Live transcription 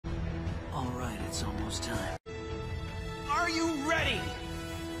It's almost time. Are you ready?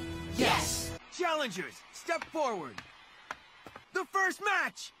 Yes! Challengers, step forward. The first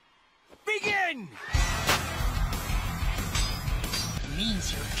match, begin!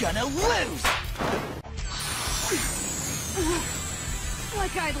 Means you're gonna lose!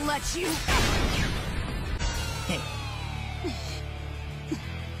 Like I'd let you. Hey.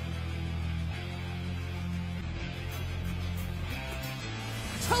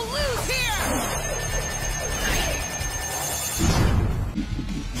 To lose here!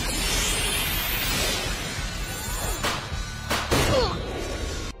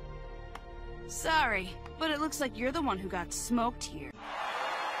 Sorry, but it looks like you're the one who got smoked here.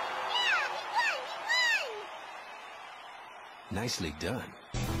 Nicely done.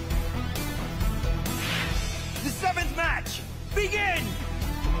 The seventh match, begin!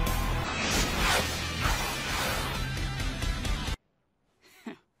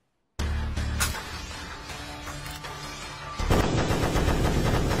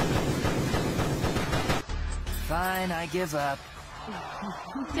 Fine, I give up.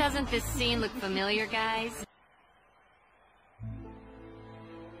 Doesn't this scene look familiar, guys?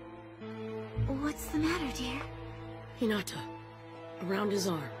 What's the matter, dear? Hinata, around his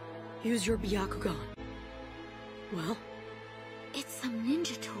arm. Use your Byakugan. Well? It's some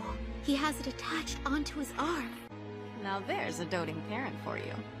ninja tool. He has it attached onto his arm. Now there's a doting parent for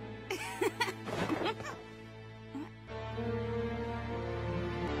you.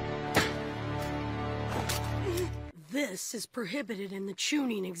 This is prohibited in the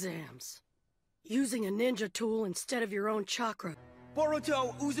Chunin exams. Using a ninja tool instead of your own chakra.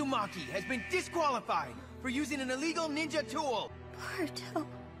 Boruto Uzumaki has been disqualified for using an illegal ninja tool. Boruto.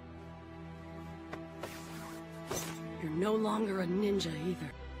 You're no longer a ninja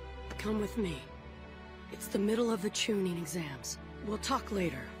either. Come with me. It's the middle of the Chunin exams. We'll talk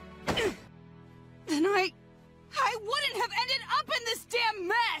later. Then I wouldn't have ended up in this damn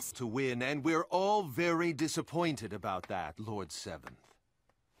mess! To win, and we're all very disappointed about that, Lord Seventh.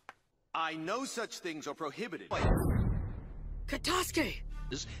 I know such things are prohibited. Katasuke!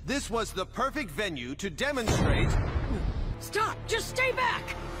 This was the perfect venue to demonstrate... Stop! Just stay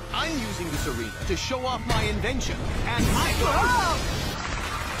back! I'm using this arena to show off my invention, and I...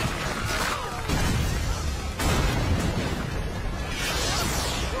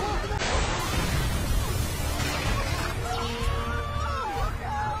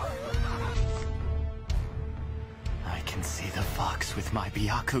 I can see the fox with my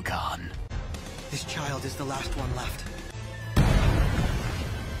Byakugan. This child is the last one left.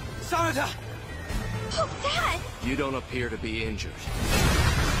 Sanada! Oh, Dad! You don't appear to be injured.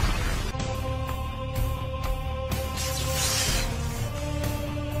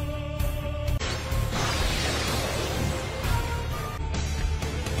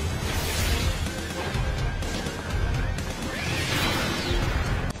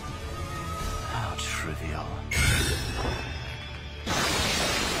 How trivial.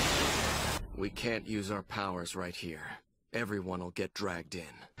 We can't use our powers right here. Everyone will get dragged in.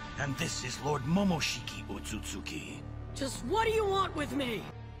 And this is Lord Momoshiki Ōtsutsuki. Just what do you want with me?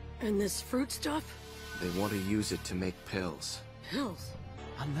 And this fruit stuff? They want to use it to make pills. Pills?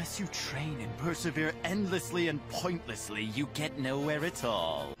 Unless you train and persevere endlessly and pointlessly, you get nowhere at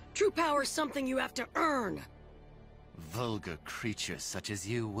all. True power's something you have to earn. Vulgar creatures such as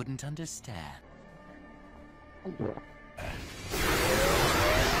you wouldn't understand.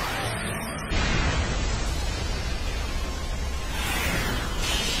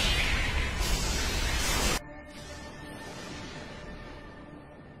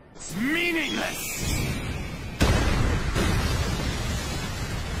 It's meaningless!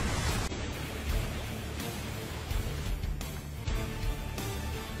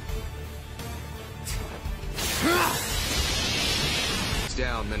 It's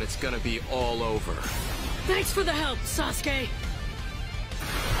down, then it's gonna be all over. Thanks for the help, Sasuke!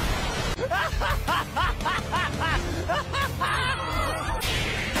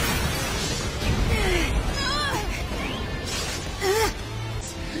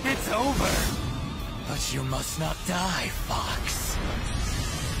 It's over! But you must not die, Fox.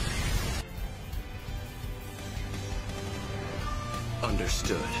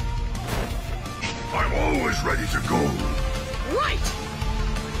 Understood. I'm always ready to go. Right!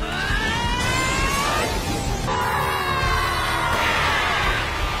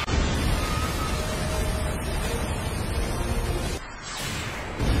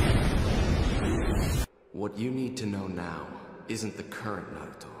 What you need to know now isn't the current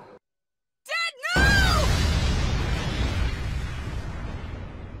Naruto. Dad, no!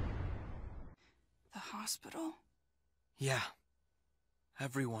 The hospital? Yeah.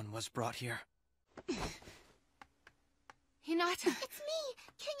 Everyone was brought here. Hinata. It's me!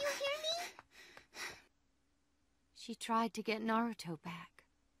 Can you hear me? She tried to get Naruto back.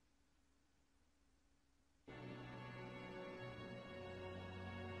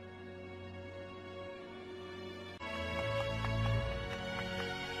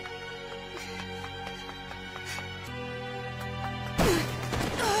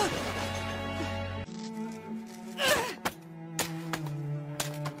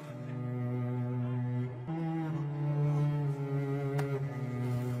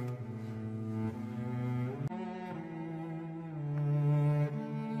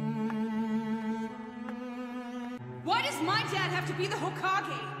 Why does my dad have to be the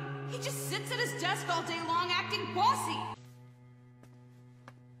Hokage? He just sits at his desk all day long acting bossy.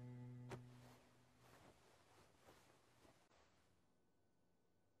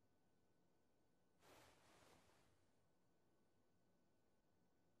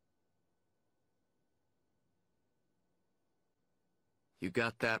 You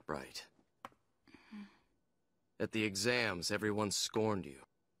got that right. At the exams, everyone scorned you.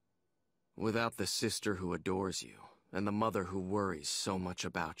 Without the sister who adores you, and the mother who worries so much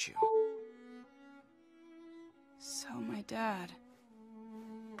about you. So my dad...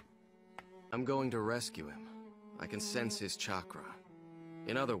 I'm going to rescue him. I can sense his chakra.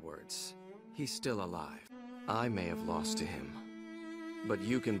 In other words, he's still alive. I may have lost to him, but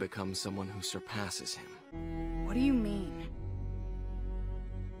you can become someone who surpasses him. What do you mean?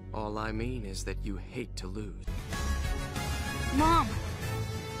 All I mean is that you hate to lose. Mom!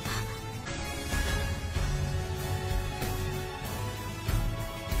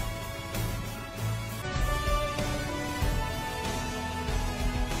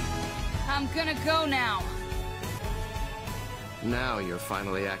 I'm gonna go now. Now you're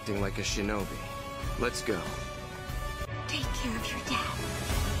finally acting like a shinobi. Let's go. Take care of your dad.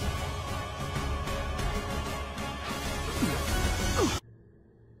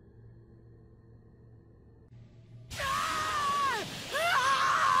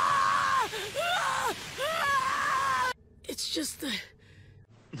 It's just the...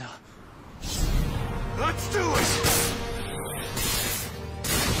 No. Let's do it!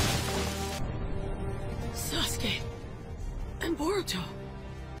 Sasuke and Boruto.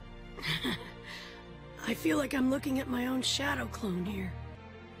 I feel like I'm looking at my own shadow clone here.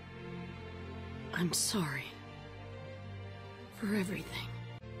 I'm sorry for everything.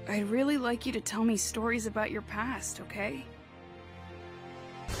 I'd really like you to tell me stories about your past, okay?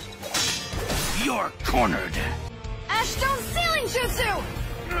 You're cornered. Ashstone Ceiling Jutsu!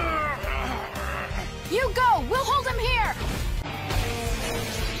 You go! We'll hold him here!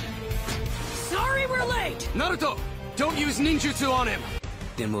 Sorry we're late! Naruto! Don't use ninjutsu on him!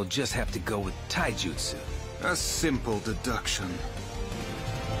 Then we'll just have to go with taijutsu. A simple deduction.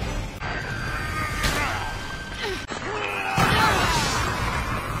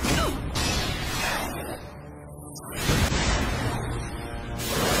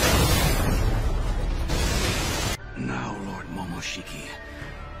 Now, Lord Momoshiki,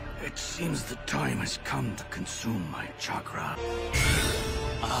 it seems the time has come to consume my chakra.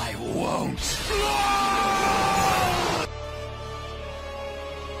 I won't!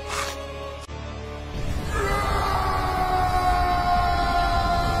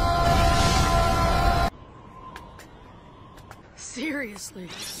 Seriously.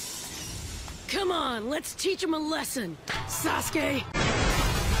 Come on, let's teach him a lesson, Sasuke!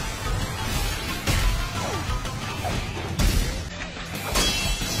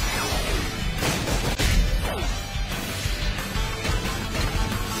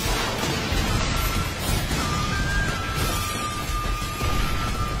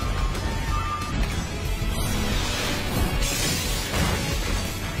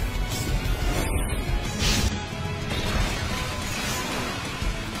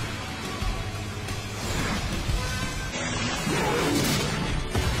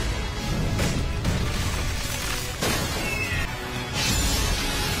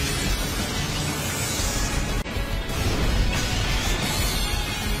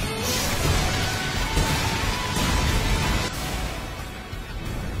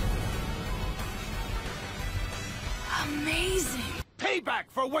 Amazing! Payback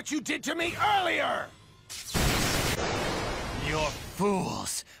for what you did to me earlier! You're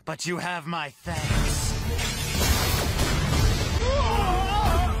fools, but you have my thanks.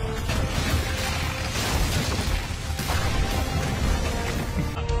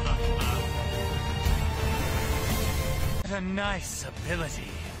 What a nice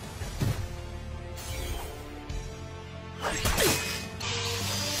ability.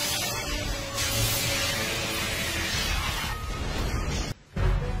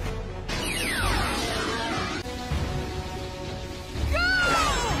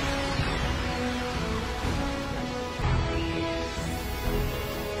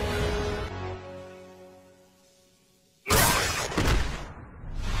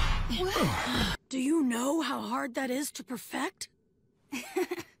 Do you know how hard that is to perfect?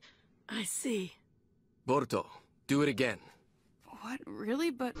 I see. Boruto, do it again. What,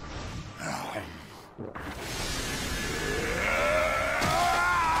 really? But...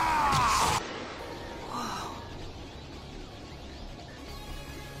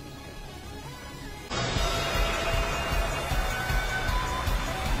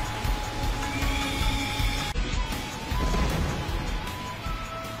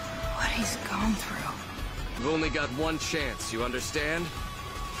 What he's gone through. You've only got one chance, you understand?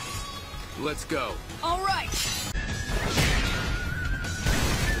 Let's go. All right!